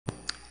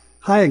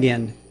Hi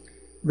again,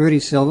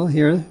 Rudy Silva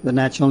here, the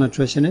Natural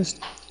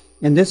Nutritionist.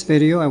 In this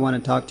video I want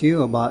to talk to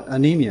you about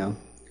anemia.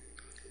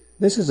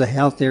 This is a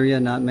health area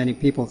not many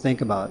people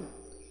think about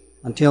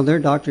until their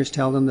doctors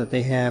tell them that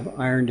they have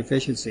iron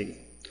deficiency.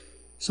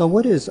 So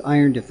what is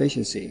iron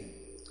deficiency?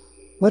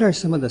 What are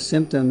some of the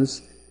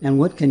symptoms and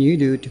what can you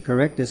do to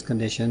correct this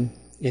condition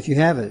if you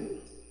have it?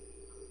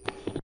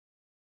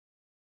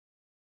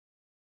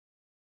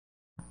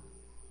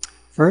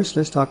 First,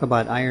 let's talk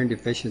about iron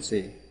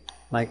deficiency.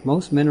 Like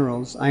most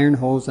minerals, iron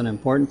holds an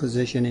important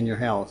position in your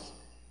health.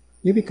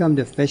 You become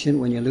deficient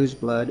when you lose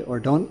blood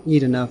or don't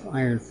eat enough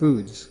iron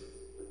foods.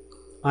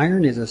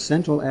 Iron is a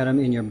central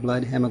atom in your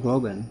blood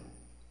hemoglobin.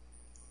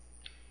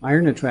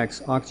 Iron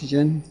attracts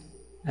oxygen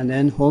and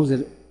then holds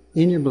it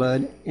in your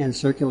blood and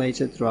circulates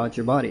it throughout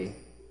your body.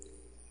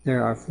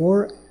 There are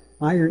 4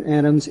 iron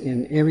atoms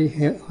in every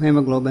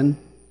hemoglobin,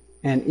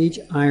 and each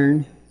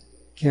iron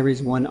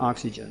carries 1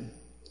 oxygen.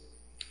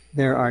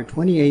 There are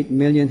 28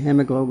 million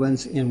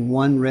hemoglobins in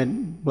 1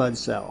 red blood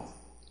cell.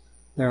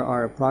 There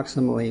are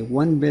approximately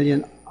 1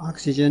 billion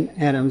oxygen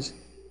atoms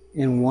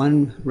in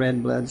 1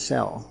 red blood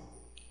cell.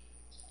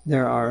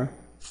 There are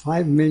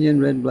 5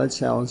 million red blood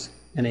cells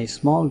in a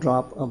small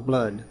drop of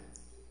blood.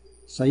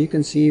 So you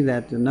can see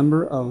that the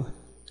number of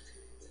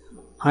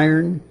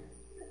iron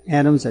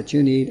atoms that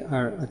you need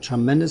are a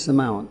tremendous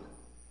amount.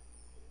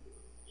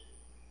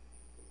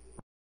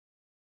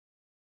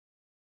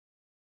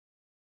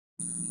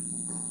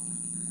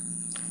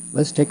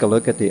 Let's take a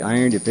look at the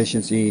iron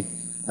deficiency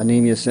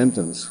anemia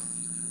symptoms.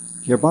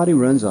 Your body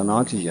runs on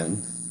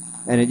oxygen,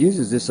 and it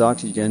uses this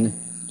oxygen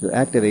to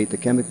activate the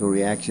chemical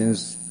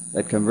reactions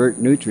that convert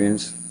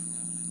nutrients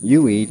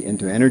you eat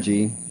into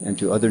energy and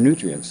to other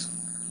nutrients.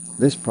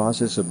 This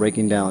process of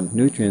breaking down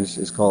nutrients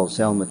is called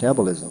cell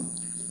metabolism.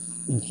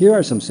 Here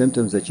are some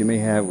symptoms that you may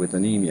have with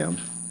anemia.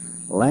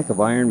 Lack of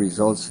iron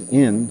results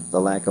in the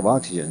lack of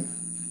oxygen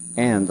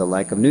and the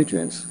lack of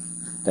nutrients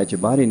that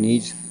your body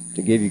needs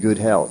to give you good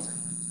health.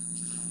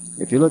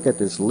 If you look at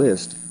this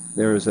list,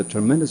 there is a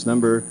tremendous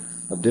number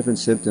of different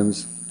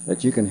symptoms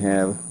that you can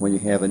have when you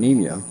have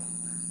anemia.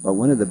 But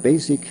one of the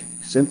basic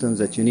symptoms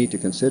that you need to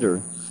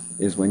consider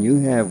is when you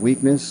have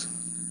weakness,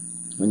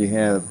 when you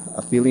have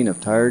a feeling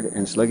of tired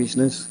and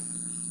sluggishness,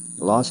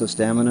 loss of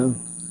stamina,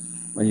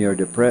 when you are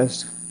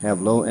depressed,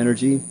 have low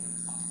energy,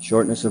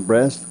 shortness of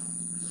breath,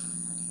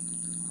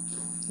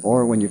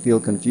 or when you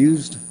feel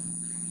confused,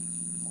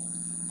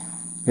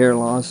 hair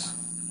loss,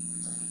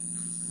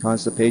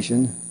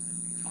 constipation.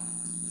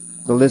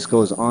 The list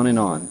goes on and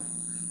on.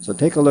 So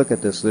take a look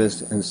at this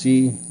list and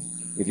see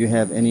if you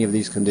have any of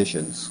these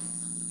conditions.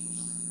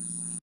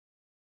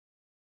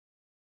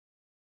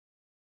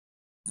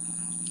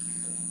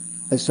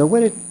 And so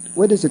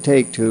what does it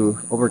take to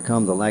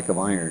overcome the lack of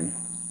iron?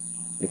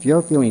 If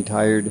you're feeling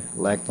tired,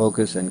 lack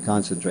focus and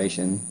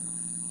concentration,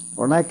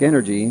 or lack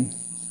energy,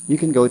 you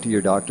can go to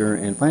your doctor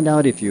and find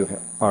out if you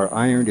are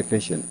iron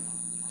deficient.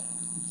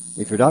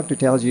 If your doctor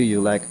tells you you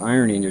lack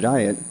iron in your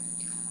diet,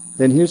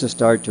 then here's a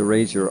start to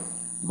raise your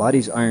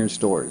body's iron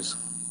stores.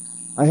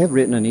 I have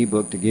written an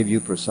ebook to give you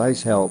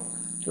precise help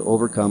to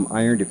overcome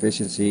iron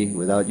deficiency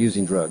without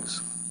using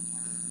drugs.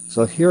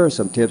 So here are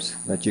some tips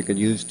that you could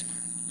use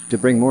to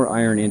bring more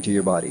iron into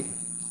your body.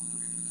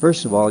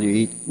 First of all,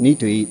 you need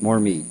to eat more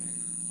meat.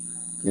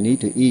 You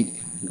need to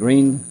eat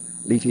green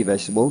leafy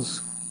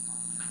vegetables.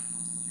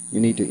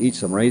 You need to eat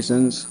some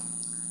raisins,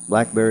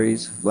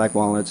 blackberries, black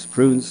walnuts,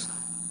 prunes,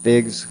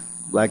 figs,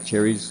 black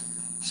cherries,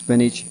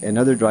 spinach, and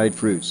other dried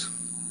fruits.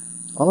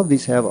 All of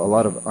these have a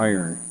lot of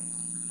iron.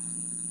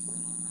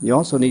 You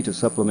also need to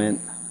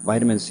supplement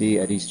vitamin C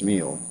at each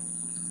meal.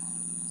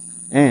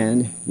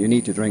 And you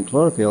need to drink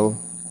chlorophyll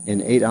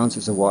in 8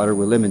 ounces of water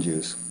with lemon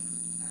juice.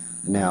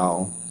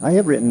 Now, I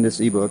have written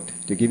this ebook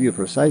to give you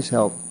precise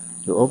help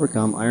to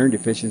overcome iron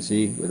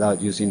deficiency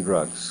without using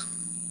drugs.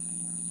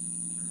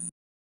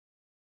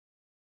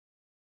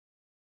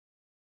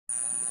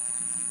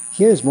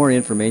 Here's more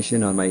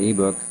information on my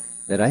ebook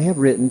that I have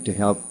written to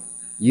help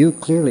you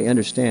clearly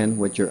understand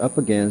what you're up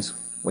against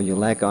when you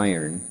lack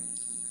iron.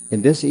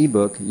 In this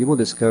ebook, you will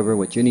discover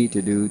what you need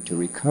to do to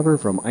recover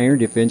from iron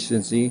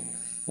deficiency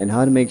and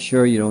how to make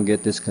sure you don't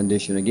get this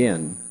condition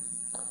again.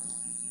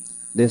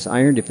 This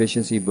iron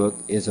deficiency book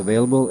is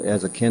available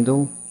as a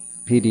Kindle,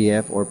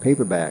 PDF, or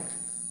paperback.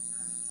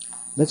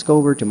 Let's go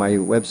over to my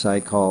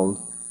website called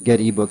Get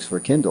eBooks for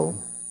Kindle.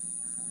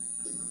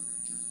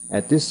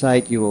 At this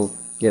site, you will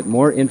get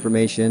more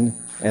information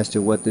as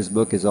to what this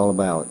book is all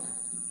about.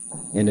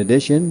 In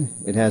addition,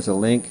 it has a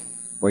link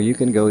where you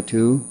can go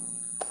to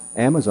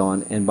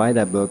Amazon and buy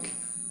that book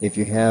if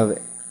you have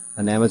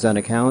an Amazon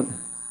account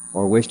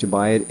or wish to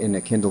buy it in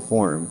a Kindle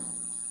form.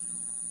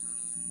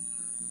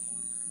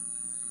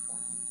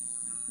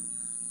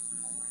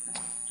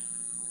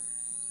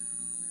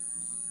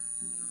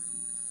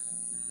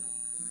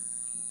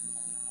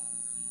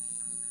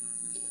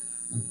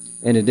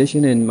 In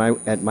addition,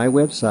 at my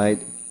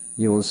website,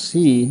 you will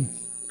see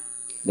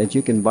that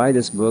you can buy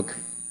this book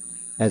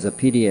as a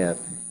PDF.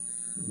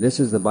 This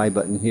is the buy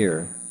button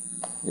here.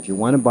 If you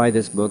want to buy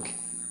this book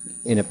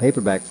in a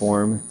paperback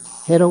form,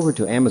 head over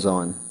to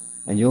Amazon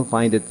and you'll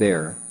find it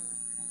there.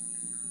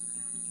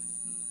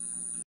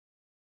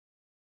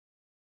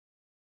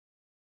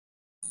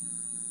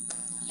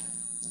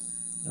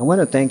 I want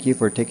to thank you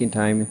for taking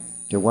time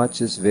to watch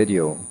this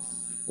video.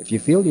 If you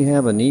feel you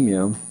have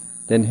anemia,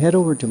 then head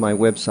over to my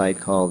website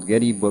called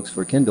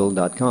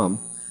gettybooksforkindle.com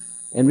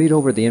and read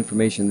over the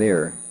information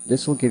there.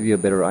 This will give you a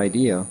better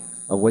idea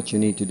of what you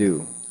need to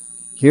do.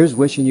 Here's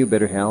wishing you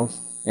better health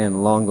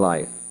and long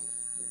life.